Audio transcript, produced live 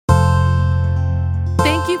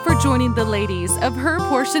you for joining the ladies of Her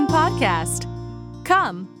Portion Podcast.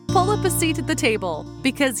 Come, pull up a seat at the table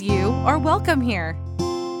because you are welcome here.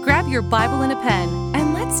 Grab your Bible and a pen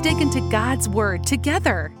and let's dig into God's Word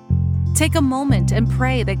together. Take a moment and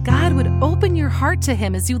pray that God would open your heart to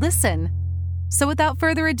Him as you listen. So without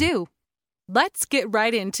further ado, let's get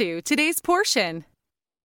right into today's portion.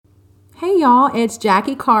 Hey y'all, it's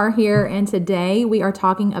Jackie Carr here, and today we are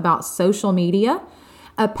talking about social media,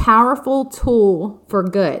 a powerful tool for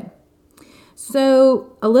good.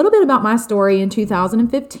 So a little bit about my story. In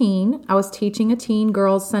 2015, I was teaching a teen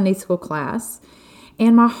girls Sunday school class,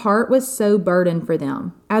 and my heart was so burdened for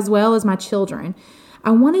them, as well as my children.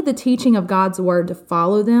 I wanted the teaching of God's Word to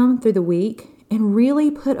follow them through the week and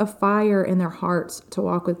really put a fire in their hearts to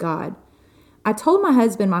walk with God. I told my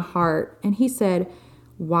husband my heart, and he said,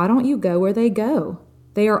 "Why don't you go where they go?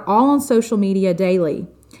 They are all on social media daily."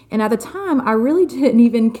 And at the time, I really didn't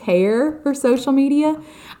even care for social media.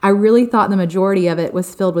 I really thought the majority of it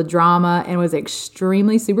was filled with drama and was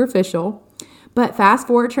extremely superficial. But fast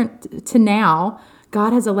forward to now,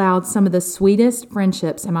 God has allowed some of the sweetest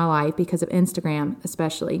friendships in my life because of Instagram,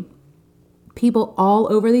 especially. People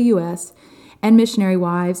all over the U.S. and missionary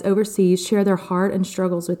wives overseas share their heart and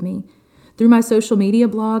struggles with me. Through my social media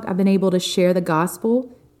blog, I've been able to share the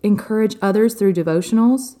gospel, encourage others through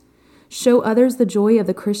devotionals, show others the joy of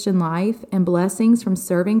the Christian life and blessings from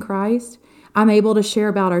serving Christ. I'm able to share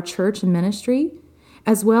about our church and ministry,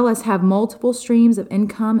 as well as have multiple streams of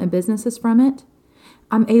income and businesses from it.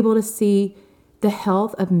 I'm able to see the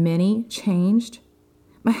health of many changed.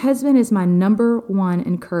 My husband is my number one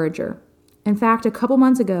encourager. In fact, a couple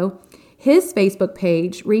months ago, his Facebook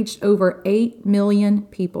page reached over 8 million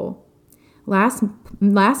people. Last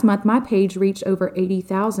month, my page reached over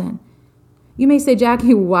 80,000. You may say,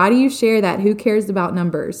 "Jackie, why do you share that? Who cares about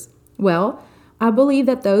numbers?" Well, I believe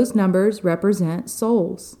that those numbers represent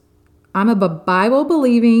souls. I'm a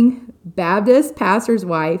Bible-believing Baptist pastor's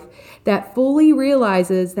wife that fully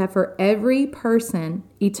realizes that for every person,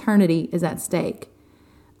 eternity is at stake.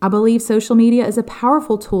 I believe social media is a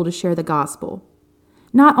powerful tool to share the gospel.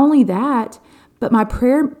 Not only that, but my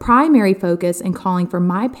primary focus and calling for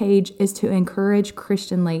my page is to encourage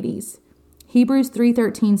Christian ladies. Hebrews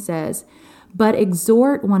 3:13 says, "But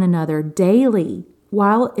exhort one another daily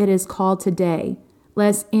while it is called today,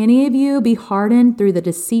 lest any of you be hardened through the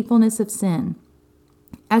deceitfulness of sin."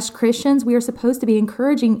 As Christians, we are supposed to be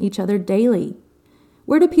encouraging each other daily.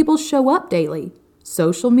 Where do people show up daily?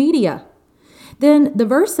 Social media. Then the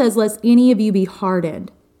verse says, "Lest any of you be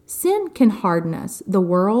hardened." Sin can harden us, the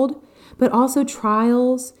world, but also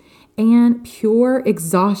trials and pure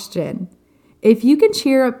exhaustion. If you can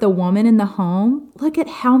cheer up the woman in the home, look at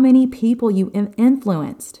how many people you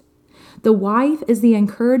influenced. The wife is the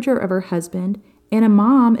encourager of her husband, and a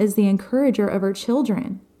mom is the encourager of her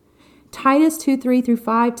children. Titus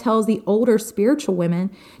 2:3-5 tells the older spiritual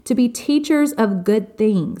women to be teachers of good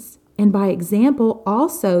things, and by example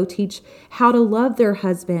also teach how to love their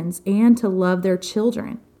husbands and to love their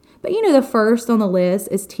children. But the first on the list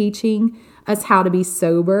is teaching us how to be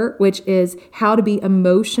sober, which is how to be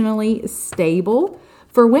emotionally stable.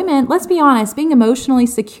 For women, let's be honest, being emotionally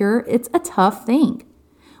secure, it's a tough thing.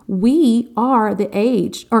 Who are the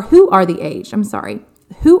aged?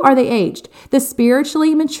 The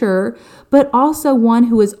spiritually mature, but also one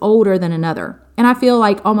who is older than another. And I feel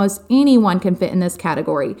like almost anyone can fit in this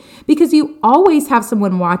category because you always have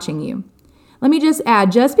someone watching you. Let me just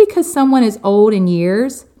add, just because someone is old in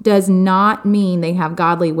years does not mean they have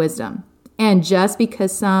godly wisdom. And just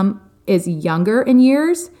because some is younger in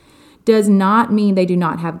years does not mean they do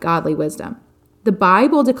not have godly wisdom. The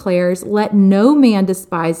Bible declares, "Let no man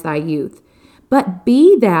despise thy youth, but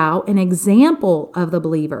be thou an example of the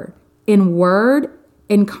believer in word,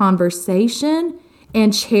 in conversation,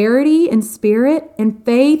 in charity, in spirit, in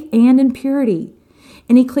faith, and in purity."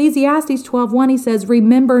 In Ecclesiastes 12:1, he says,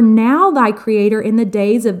 "Remember now thy Creator in the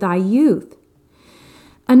days of thy youth."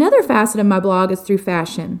 Another facet of my blog is through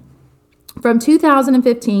fashion. From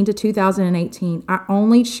 2015 to 2018, I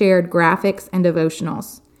only shared graphics and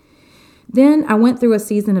devotionals. Then I went through a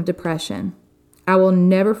season of depression. I will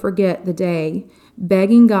never forget the day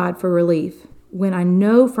begging God for relief when I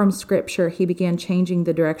know from Scripture He began changing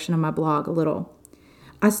the direction of my blog a little.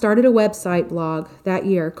 I started a website blog that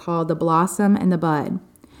year called The Blossom and the Bud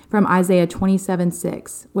from Isaiah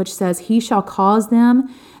 27:6, which says, "He shall cause them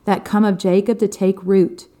that come of Jacob to take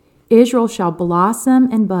root. Israel shall blossom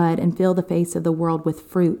and bud and fill the face of the world with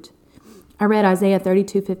fruit." I read Isaiah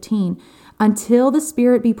 32:15, "Until the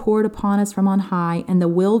Spirit be poured upon us from on high, and the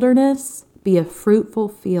wilderness be a fruitful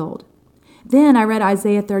field." Then I read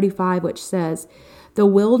Isaiah 35, which says, The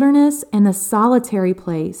wilderness and the solitary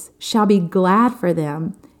place shall be glad for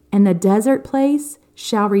them, and the desert place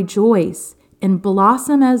shall rejoice and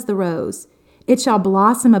blossom as the rose. It shall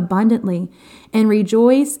blossom abundantly and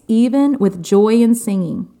rejoice even with joy and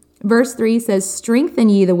singing. Verse 3 says, strengthen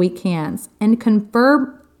ye the weak hands and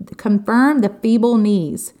confirm the feeble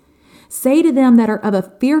knees. Say to them that are of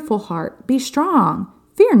a fearful heart, be strong,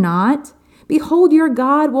 fear not. Behold, your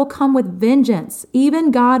God will come with vengeance,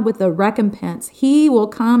 even God with the recompense. He will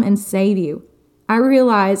come and save you. I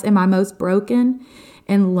realize in my most broken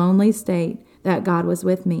and lonely state that God was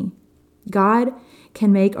with me. God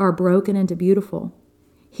can make our broken into beautiful.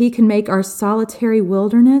 He can make our solitary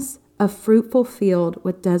wilderness a fruitful field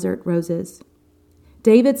with desert roses.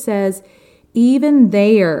 David says, even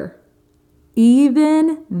there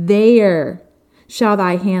shall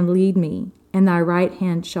thy hand lead me, and thy right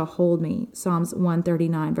hand shall hold me. Psalms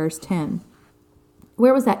 139, verse 10.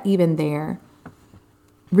 Where was that even there?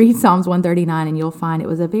 Read Psalms 139 and you'll find it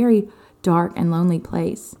was a very dark and lonely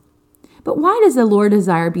place. But why does the Lord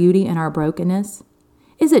desire beauty in our brokenness?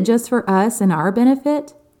 Is it just for us and our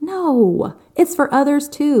benefit? No, it's for others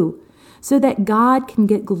too, so that God can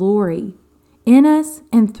get glory in us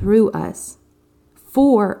and through us,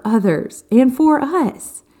 for others and for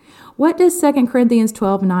us. What does 2 Corinthians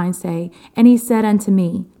 12:9 say? And he said unto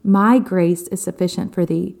me, my grace is sufficient for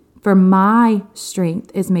thee, for my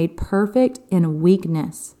strength is made perfect in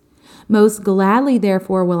weakness. Most gladly,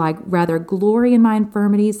 therefore, will I rather glory in my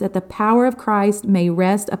infirmities, that the power of Christ may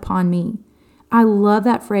rest upon me. I love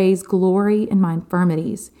that phrase, glory in my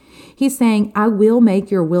infirmities. He's saying, I will make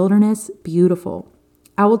your wilderness beautiful.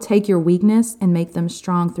 I will take your weakness and make them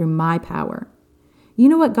strong through my power. You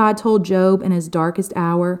know what God told Job in his darkest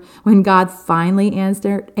hour when God finally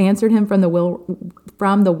answered him from the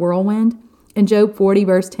whirlwind? In Job 40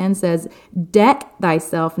 verse 10 says, deck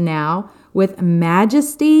thyself now with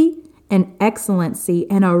majesty and excellency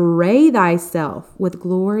and array thyself with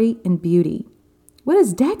glory and beauty. What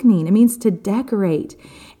does deck mean? It means to decorate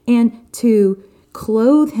and to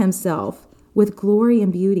clothe himself with glory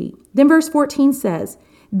and beauty. Then verse 14 says,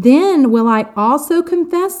 then will I also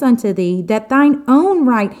confess unto thee that thine own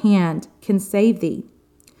right hand can save thee.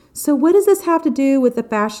 So what does this have to do with the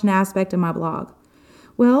fashion aspect of my blog?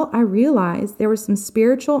 Well, I realized there were some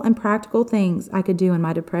spiritual and practical things I could do in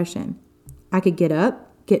my depression. I could get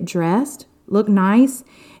up, get dressed, look nice,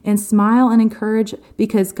 and smile and encourage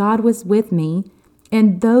because God was with me.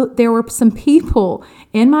 And though there were some people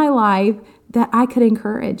in my life that I could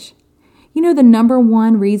encourage. You know, the number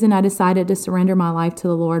one reason I decided to surrender my life to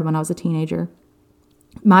the Lord when I was a teenager?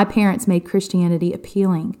 My parents made Christianity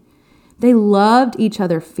appealing. They loved each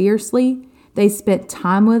other fiercely. They spent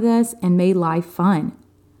time with us and made life fun.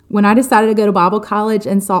 When I decided to go to Bible college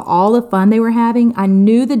and saw all the fun they were having, I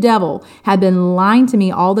knew the devil had been lying to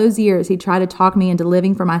me all those years. He tried to talk me into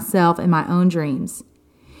living for myself and my own dreams.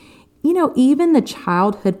 You know, even the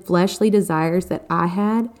childhood fleshly desires that I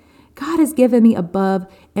had, God has given me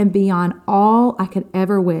above and beyond all I could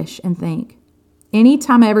ever wish and think.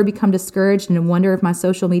 Anytime I ever become discouraged and wonder if my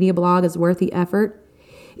social media blog is worth the effort,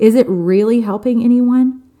 is it really helping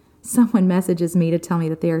anyone? Someone messages me to tell me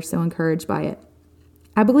that they are so encouraged by it.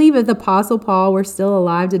 I believe if the Apostle Paul were still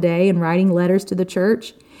alive today and writing letters to the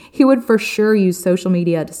church, he would for sure use social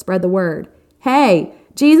media to spread the word. Hey,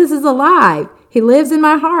 Jesus is alive. He lives in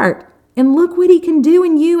my heart. And look what he can do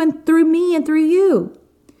in you and through me and through you.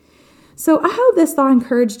 So I hope this thought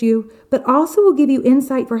encouraged you, but also will give you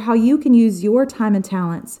insight for how you can use your time and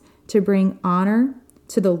talents to bring honor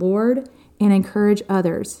to the Lord and encourage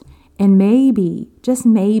others. And maybe, just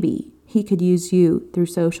maybe, he could use you through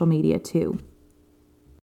social media too.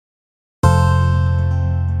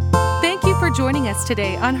 Thank you for joining us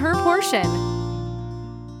today on Her Portion.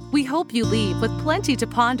 We hope you leave with plenty to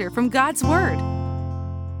ponder from God's Word.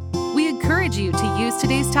 We encourage you to use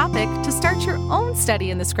today's topic to start your own study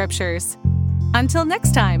in the Scriptures. Until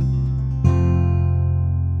next time.